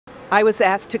I was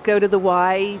asked to go to the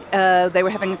Y. They were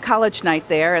having a college night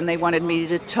there, and they wanted me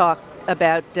to talk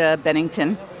about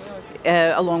Bennington,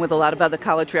 along with a lot of other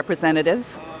college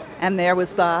representatives. And there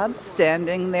was Bob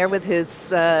standing there with his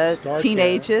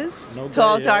teenagers,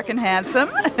 tall, dark, and handsome.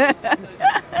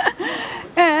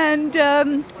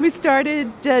 And we started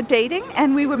dating,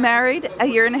 and we were married a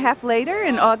year and a half later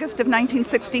in August of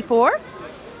 1964.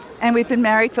 And we've been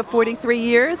married for 43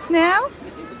 years now.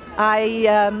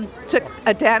 I took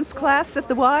a dance class at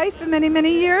the Y for many,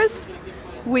 many years.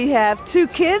 We have 2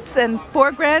 kids and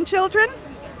 4 grandchildren.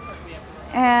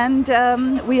 And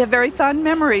we have very fond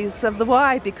memories of the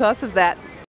Y because of that.